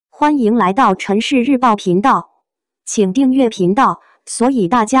欢迎来到陈氏日报频道，请订阅频道，所以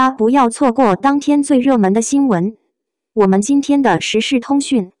大家不要错过当天最热门的新闻。我们今天的时事通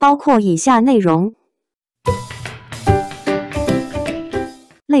讯包括以下内容：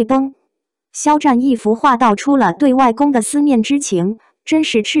泪崩，肖战一幅画道出了对外公的思念之情，真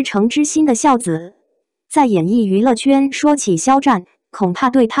是赤诚之心的孝子。在演艺娱乐圈说起肖战，恐怕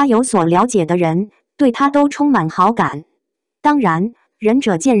对他有所了解的人，对他都充满好感。当然，仁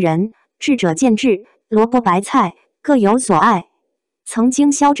者见仁，智者见智，萝卜白菜各有所爱。曾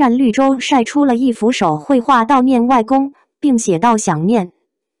经肖战绿洲晒出了一幅手绘画悼念外公，并写道想念。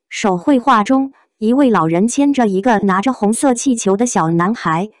手绘画中，一位老人牵着一个拿着红色气球的小男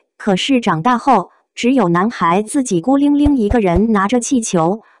孩，可是长大后，只有男孩自己孤零零一个人拿着气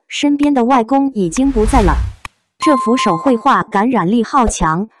球，身边的外公已经不在了。这幅手绘画感染力好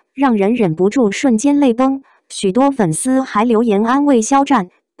强，让人忍不住瞬间泪崩。许多粉丝还留言安慰肖战，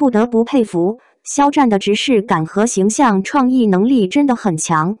不得不佩服肖战的直视感和形象创意能力真的很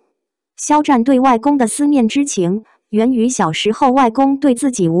强。肖战对外公的思念之情，源于小时候外公对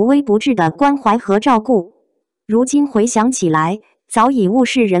自己无微不至的关怀和照顾。如今回想起来，早已物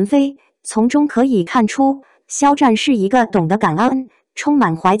是人非，从中可以看出，肖战是一个懂得感恩、充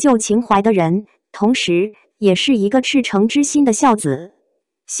满怀旧情怀的人，同时也是一个赤诚之心的孝子。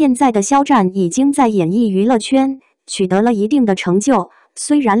现在的肖战已经在演艺娱乐圈取得了一定的成就，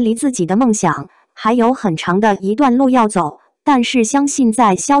虽然离自己的梦想还有很长的一段路要走，但是相信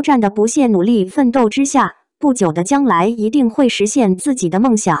在肖战的不懈努力奋斗之下，不久的将来一定会实现自己的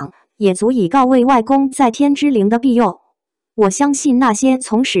梦想，也足以告慰外公在天之灵的庇佑。我相信那些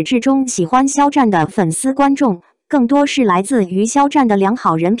从始至终喜欢肖战的粉丝观众，更多是来自于肖战的良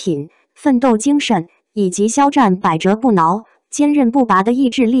好人品、奋斗精神，以及肖战百折不挠、坚韧不拔的意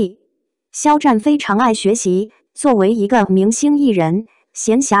志力。肖战非常爱学习，作为一个明星艺人，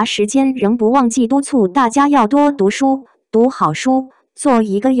闲暇时间仍不忘记督促大家要多读书，读好书，做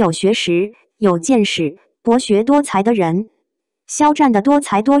一个有学识、有见识、博学多才的人。肖战的多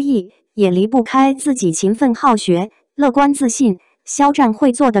才多艺也离不开自己勤奋好学、乐观自信。肖战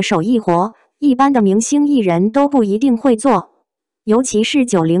会做的手艺活，一般的明星艺人都不一定会做。尤其是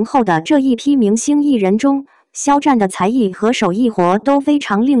90后的这一批明星艺人中，肖战的才艺和手艺活都非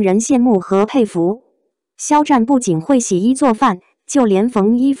常令人羡慕和佩服。肖战不仅会洗衣做饭，就连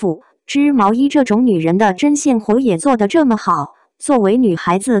缝衣服、织毛衣这种女人的针线活也做得这么好。作为女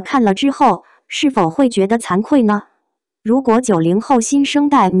孩子看了之后，是否会觉得惭愧呢？如果90后新生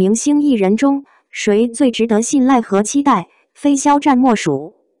代明星艺人中，谁最值得信赖和期待，非肖战莫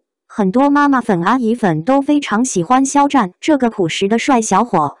属。很多妈妈粉、阿姨粉都非常喜欢肖战这个朴实的帅小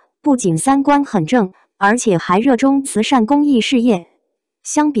伙，不仅三观很正，而且还热衷慈善公益事业。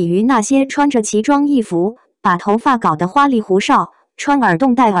相比于那些穿着奇装异服、把头发搞得花里胡哨、穿耳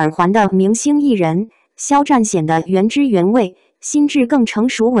洞戴耳环的明星艺人，肖战显得原汁原味，心智更成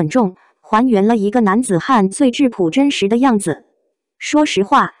熟稳重，还原了一个男子汉最质朴真实的样子。说实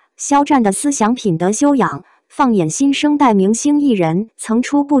话，肖战的思想品德修养，放眼新生代明星艺人层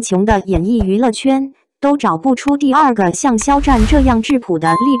出不穷的演艺娱乐圈，都找不出第二个像肖战这样质朴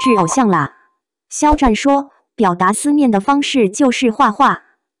的励志偶像啦。肖战说，表达思念的方式就是画画。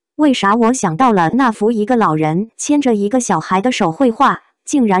为啥我想到了那幅一个老人牵着一个小孩的手绘画，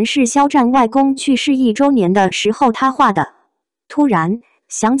竟然是肖战外公去世1周年的时候他画的。突然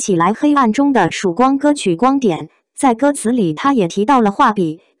想起来黑暗中的曙光歌曲光点，在歌词里他也提到了画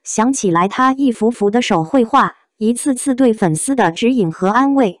笔，想起来他一幅幅的手绘画，一次次对粉丝的指引和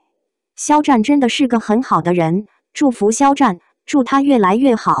安慰。肖战真的是个很好的人，祝福肖战，祝他越来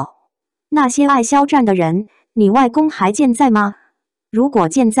越好。那些爱肖战的人，你外公还健在吗？如果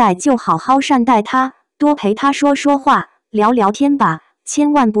健在，就好好善待他，多陪他说说话，聊聊天吧，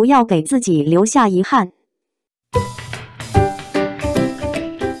千万不要给自己留下遗憾。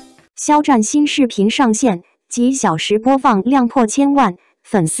肖战新视频上线，几小时播放量破千万，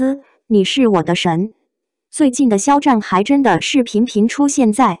粉丝，你是我的神。最近的肖战还真的是频频出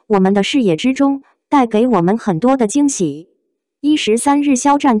现在我们的视野之中，带给我们很多的惊喜。1月13日，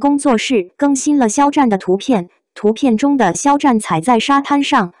肖战工作室更新了肖战的图片，图片中的肖战踩在沙滩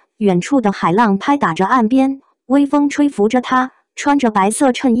上，远处的海浪拍打着岸边，微风吹拂着他，穿着白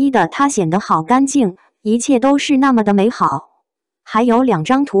色衬衣的他显得好干净，一切都是那么的美好。还有2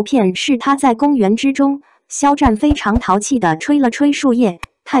张图片是他在公园之中，肖战非常淘气地吹了吹树叶，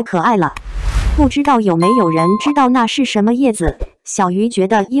太可爱了。不知道有没有人知道那是什么叶子？小鱼觉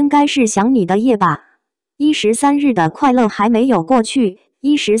得应该是想你的叶吧。1月13日的快乐还没有过去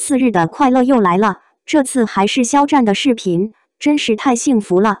，1月14日的快乐又来了，这次还是肖战的视频，真是太幸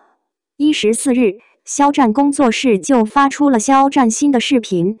福了。1月14日，肖战工作室就发出了肖战新的视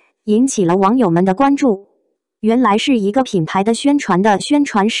频，引起了网友们的关注。原来是一个品牌的宣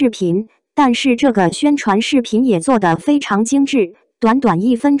传视频，但是这个宣传视频也做得非常精致，短短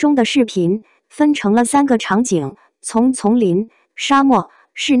1分钟的视频分成了3个场景，从丛林、沙漠、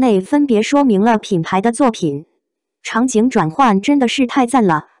室内分别说明了品牌的作品。场景转换真的是太赞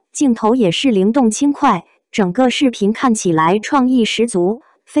了，镜头也是灵动轻快，整个视频看起来创意十足，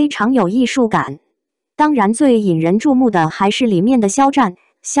非常有艺术感。当然最引人注目的还是里面的肖战，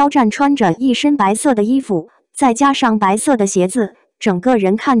肖战穿着一身白色的衣服，再加上白色的鞋子，整个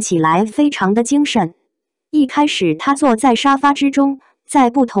人看起来非常的精神。一开始他坐在沙发之中，在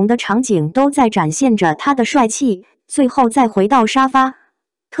不同的场景都在展现着他的帅气，最后再回到沙发，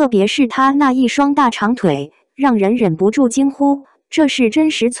特别是他那一双大长腿，让人忍不住惊呼，这是真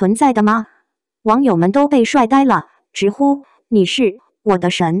实存在的吗？网友们都被帅呆了，直呼你是我的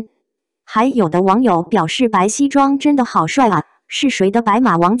神。还有的网友表示白西装真的好帅啊，是谁的白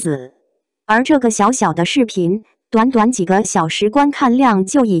马王子？而这个小小的视频，短短几个小时观看量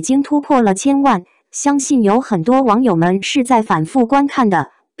就已经突破了1000万，相信有很多网友们是在反复观看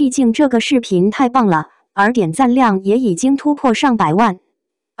的，毕竟这个视频太棒了，而点赞量也已经突破上百万。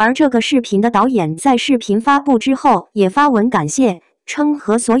而这个视频的导演在视频发布之后也发文感谢，称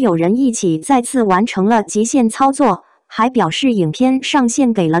和所有人一起再次完成了极限操作，还表示影片上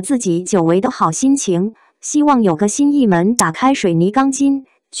线给了自己久违的好心情，希望有个新一门打开水泥钢筋，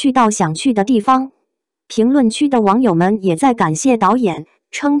去到想去的地方。评论区的网友们也在感谢导演，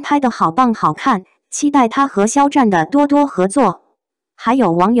称拍得好棒好看，期待他和肖战的多多合作。还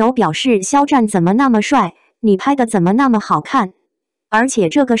有网友表示，肖战怎么那么帅，你拍的怎么那么好看？而且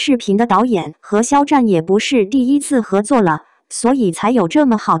这个视频的导演和肖战也不是第一次合作了，所以才有这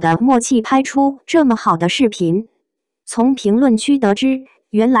么好的默契，拍出这么好的视频。从评论区得知，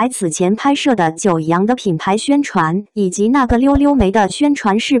原来此前拍摄的九阳的品牌宣传以及那个溜溜梅的宣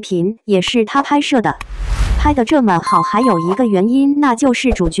传视频也是他拍摄的。拍得这么好，还有一个原因，那就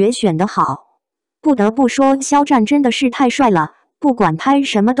是主角选得好。不得不说，肖战真的是太帅了，不管拍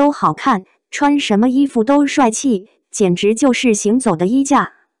什么都好看，穿什么衣服都帅气，简直就是行走的衣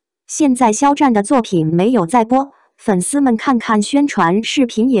架。现在肖战的作品没有在播，粉丝们看看宣传视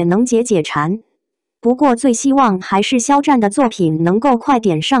频也能解解馋。不过最希望还是肖战的作品能够快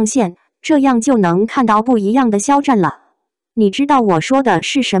点上线，这样就能看到不一样的肖战了。你知道我说的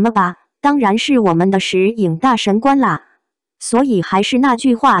是什么吧？当然是我们的石影大神官啦。所以还是那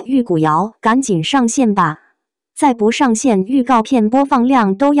句话，玉骨遥赶紧上线吧，再不上线预告片播放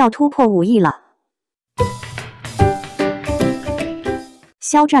量都要突破5亿了。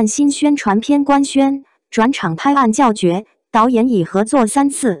肖战新宣传片官宣，转场拍案叫绝，导演已合作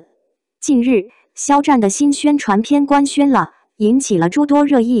3次。近日，肖战的新宣传片官宣了，引起了诸多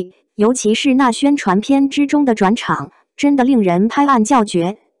热议，尤其是那宣传片之中的转场，真的令人拍案叫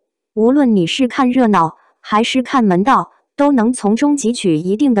绝。无论你是看热闹还是看门道，都能从中汲取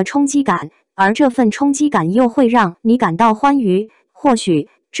一定的冲击感，而这份冲击感又会让你感到欢愉，或许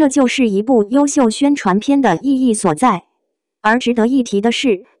这就是一部优秀宣传片的意义所在。而值得一提的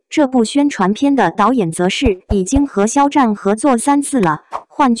是，这部宣传片的导演则是已经和肖战合作3次了，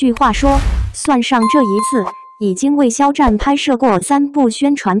换句话说，算上这一次，已经为肖战拍摄过3部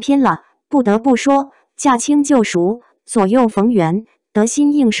宣传片了。不得不说，驾轻就熟，左右逢源，得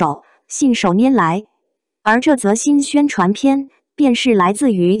心应手，信手拈来。而这则新宣传片，便是来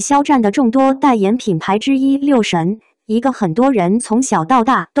自于肖战的众多代言品牌之一六神，一个很多人从小到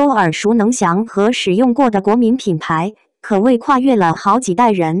大都耳熟能详和使用过的国民品牌，可谓跨越了好几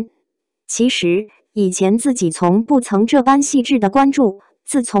代人。其实，以前自己从不曾这般细致的关注，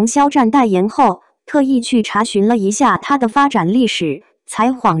自从肖战代言后，特意去查询了一下它的发展历史，才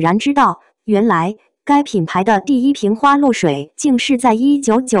恍然知道，原来该品牌的第一瓶花露水竟是在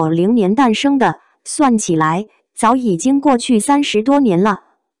1990年诞生的，算起来早已经过去30多年了。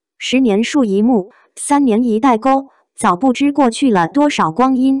10年树一木，3年一代沟，早不知过去了多少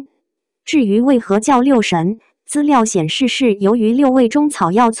光阴。至于为何叫六神，资料显示是由于6味中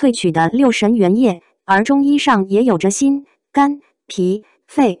草药萃取的六神原液，而中医上也有着心、肝、脾、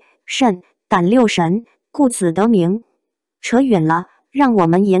肺、肾、胆六神，故此得名。扯远了，让我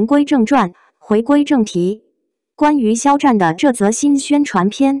们言归正传，回归正题。关于肖战的这则新宣传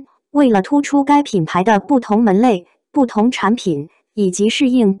片，为了突出该品牌的不同门类、不同产品，以及适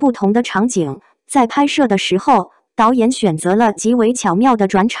应不同的场景，在拍摄的时候，导演选择了极为巧妙的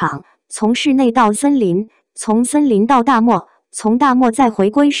转场，从室内到森林，从森林到大漠，从大漠再回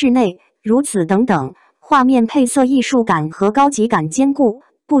归室内，如此等等，画面配色艺术感和高级感兼顾，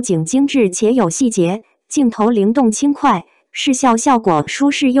布景精致且有细节，镜头灵动轻快，视效效果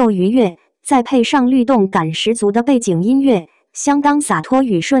舒适又愉悦，再配上律动感十足的背景音乐，相当洒脱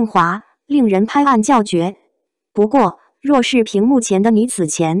与顺滑，令人拍案叫绝。不过，若是屏幕前的你此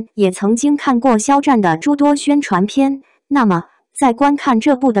前也曾经看过肖战的诸多宣传片，那么在观看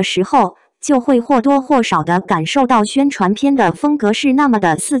这部的时候，就会或多或少地感受到宣传片的风格是那么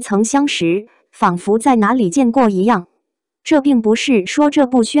的似曾相识，仿佛在哪里见过一样。这并不是说这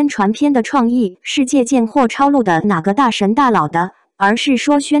部宣传片的创意是借鉴或抄录的哪个大神大佬的，而是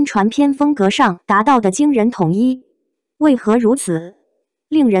说宣传片风格上达到的惊人统一。为何如此？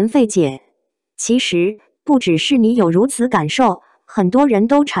令人费解。其实不只是你有如此感受，很多人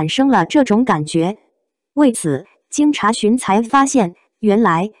都产生了这种感觉。为此，经查询才发现，原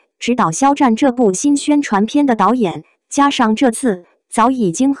来指导肖战这部新宣传片的导演，加上这次早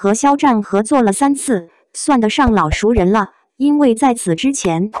已经和肖战合作了3次，算得上老熟人了。因为在此之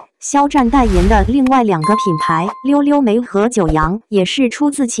前，肖战代言的另外2个品牌溜溜梅和九阳也是出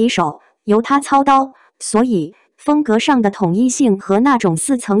自其手，由他操刀，所以风格上的统一性和那种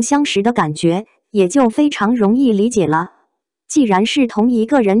似曾相识的感觉也就非常容易理解了。既然是同一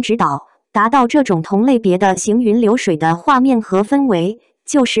个人指导，达到这种同类别的行云流水的画面和氛围，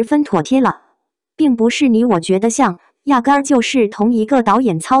就十分妥帖了。并不是你我觉得像，压根儿就是同一个导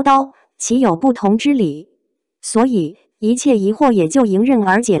演操刀，岂有不同之理？所以一切疑惑也就迎刃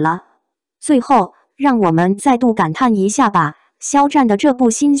而解了。最后，让我们再度感叹一下吧，肖战的这部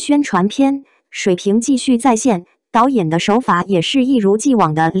新宣传片水平继续在线，导演的手法也是一如既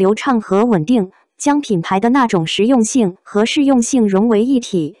往的流畅和稳定，将品牌的那种实用性和适用性融为一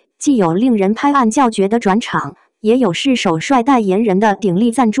体，既有令人拍案叫绝的转场，也有是首帅代言人的鼎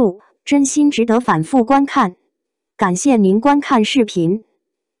力赞助，真心值得反复观看。感谢您观看视频。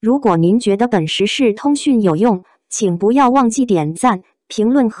如果您觉得本时事通讯有用，请不要忘记点赞、评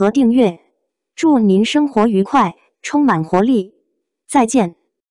论和订阅。祝您生活愉快，充满活力。再见。